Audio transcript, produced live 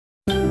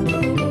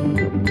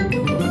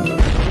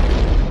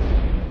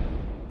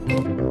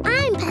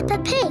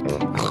Pig.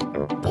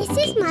 This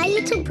is my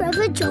little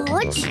brother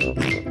George.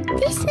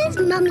 This is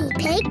Mummy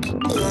Pig.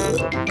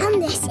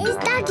 And this is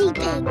Daddy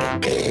Pig.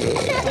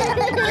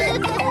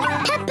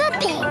 Peppa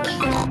Pig.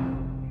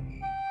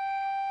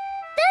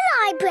 The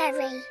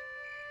library.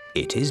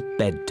 It is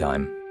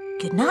bedtime.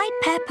 Good night,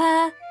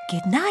 Peppa.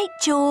 Good night,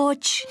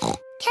 George. Can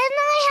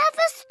I have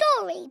a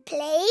story,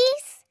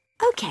 please?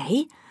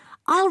 OK,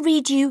 I'll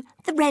read you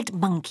the Red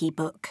Monkey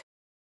book.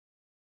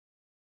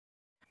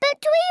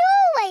 But we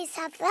always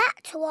have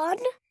that one.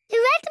 The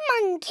red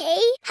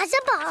monkey has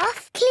a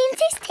bath,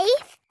 cleans his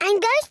teeth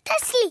and goes to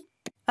sleep.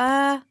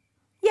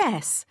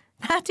 Yes,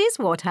 that is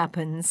what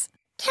happens.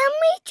 Can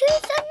we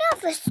choose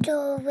another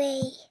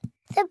story?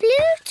 The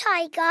blue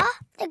tiger,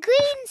 the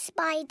green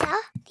spider,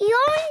 the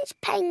orange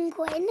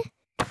penguin.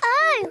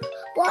 Oh,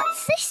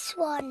 what's this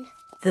one?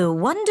 The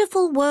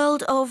Wonderful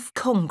World of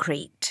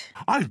Concrete.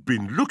 I've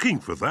been looking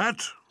for that.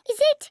 Is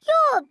it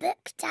your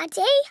book,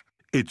 Daddy?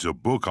 It's a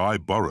book I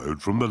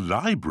borrowed from the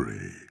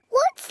library.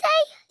 What's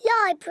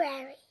a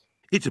library?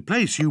 It's a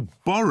place you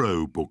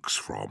borrow books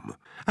from.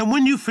 And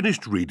when you've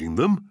finished reading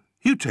them,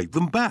 you take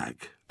them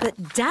back.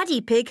 But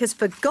Daddy Pig has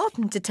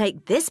forgotten to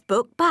take this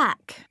book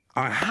back.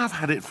 I have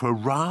had it for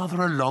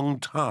rather a long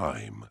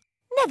time.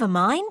 Never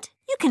mind.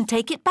 You can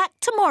take it back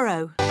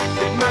tomorrow.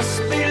 It must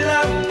be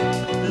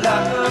love,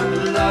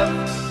 love,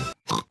 love.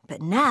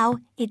 But now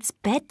it's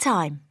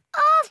bedtime.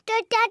 After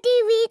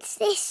Daddy reads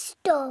this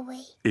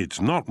story.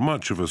 It's not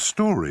much of a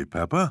story,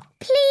 Peppa.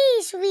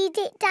 Please read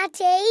it,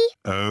 Daddy.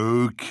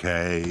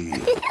 OK.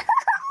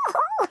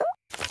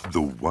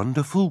 The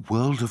Wonderful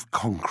World of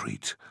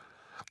Concrete.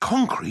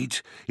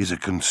 Concrete is a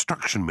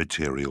construction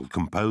material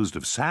composed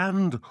of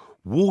sand,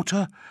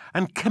 water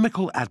and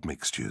chemical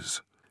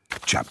admixtures.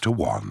 Chapter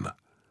 1.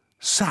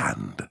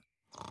 Sand.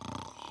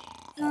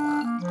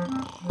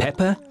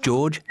 Peppa,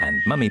 George and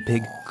Mummy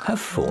Pig have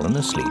fallen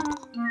asleep.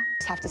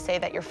 Just have to say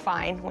that you're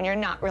fine when you're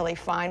not really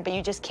fine, but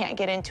you just can't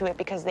get into it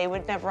because they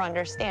would never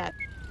understand.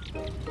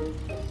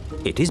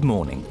 It is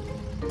morning.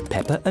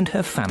 Peppa and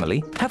her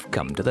family have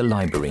come to the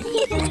library.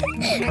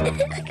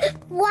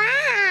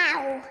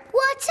 Wow!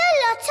 What a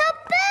lot of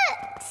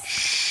books!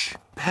 Shh!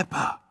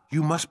 Peppa,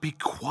 you must be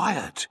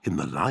quiet in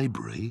the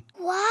library.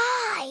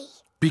 Why?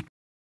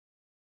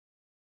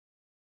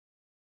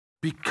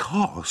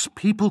 Because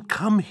people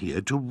come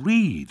here to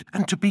read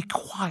and to be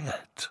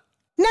quiet.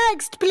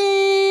 Next,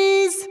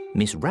 please.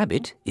 Miss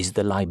Rabbit is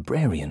the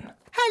librarian.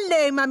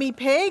 Hello, Mummy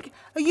Pig.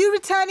 Are you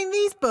returning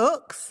these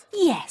books?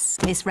 Yes,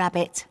 Miss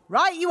Rabbit.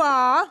 Right you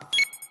are.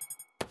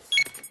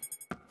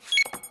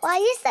 Why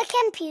is the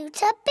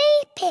computer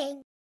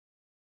beeping?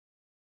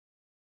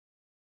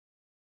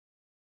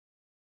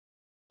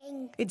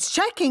 It's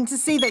checking to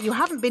see that you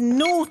haven't been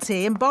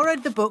naughty and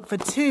borrowed the book for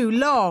too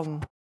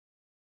long.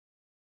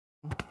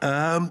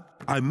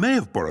 I may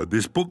have borrowed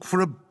this book for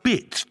a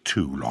bit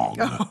too long.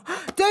 Oh,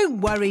 don't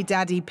worry,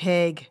 Daddy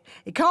Pig.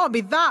 It can't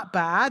be that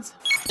bad.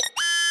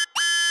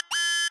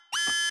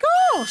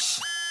 Gosh!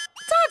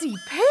 Daddy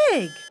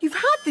Pig, you've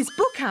had this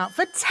book out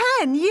for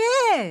 10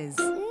 years.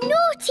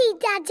 Naughty,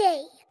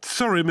 Daddy.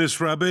 Sorry,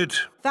 Miss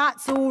Rabbit.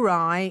 That's all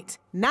right.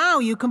 Now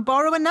you can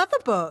borrow another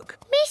book.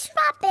 Miss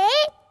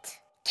Rabbit,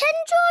 can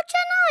George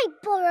and I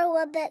borrow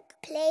a book,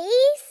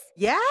 please?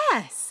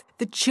 Yes,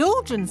 the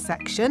children's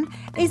section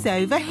is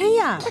over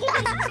here.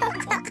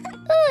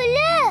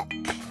 Oh, look!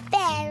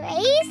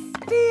 Berries,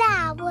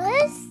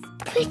 flowers,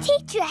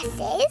 pretty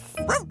dresses.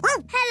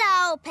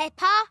 Hello,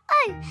 Peppa.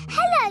 Oh,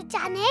 hello,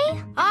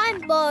 Danny.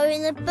 I'm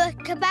borrowing a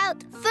book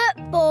about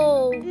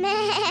football.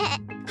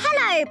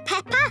 Hello,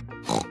 Peppa.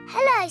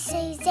 Hello,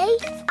 Susie.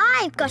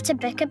 I've got a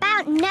book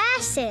about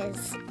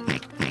nurses.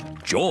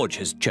 George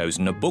has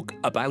chosen a book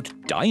about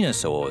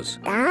dinosaurs.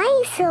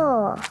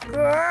 Dinosaur.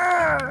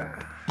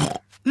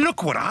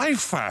 Look what I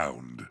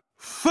found.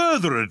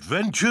 Further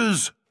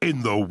adventures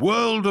in the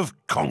world of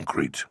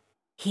concrete.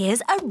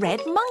 Here's a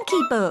Red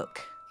Monkey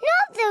book.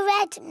 Not the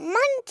Red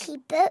Monkey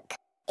book.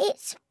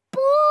 It's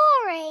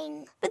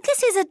boring. But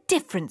this is a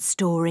different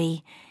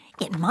story.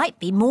 It might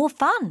be more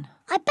fun.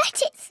 I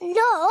bet it's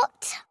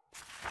not.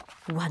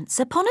 Once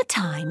upon a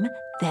time,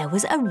 there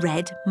was a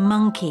red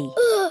monkey.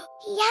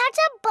 He had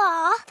a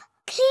bath,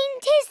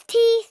 cleaned his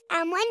teeth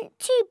and went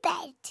to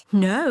bed.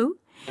 No,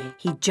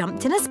 he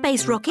jumped in a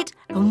space rocket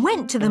and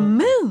went to the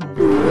moon.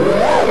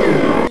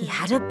 He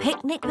had a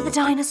picnic with a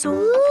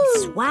dinosaur, he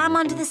swam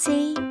under the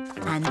sea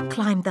and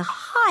climbed the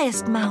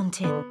highest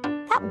mountain.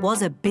 That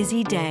was a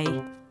busy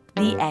day.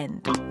 The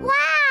end.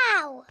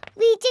 Wow!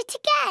 Read it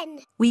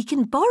again. We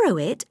can borrow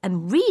it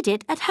and read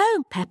it at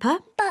home, Peppa.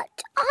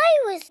 But I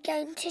was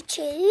going to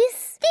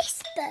choose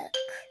this book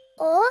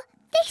or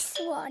this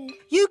one.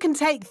 You can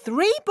take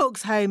 3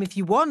 books home if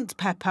you want,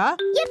 Peppa.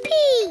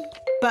 Yippee!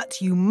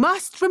 But you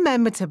must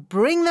remember to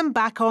bring them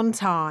back on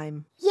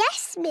time.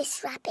 Yes,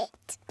 Miss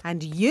Rabbit.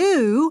 And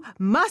you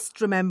must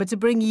remember to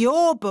bring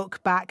your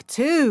book back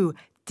too,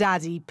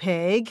 Daddy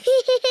Pig.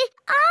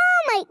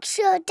 I'll make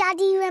sure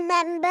Daddy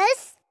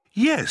remembers.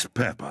 Yes,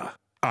 Peppa.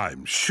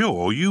 I'm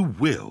sure you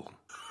will.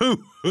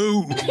 Hoo,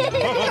 hoo.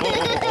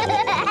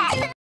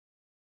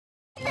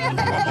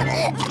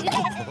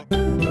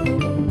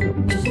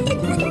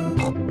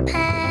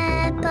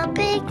 Peppa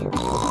Pig.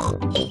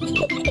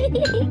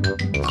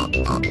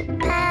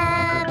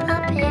 Peppa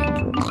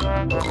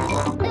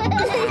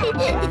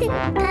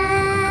Pig.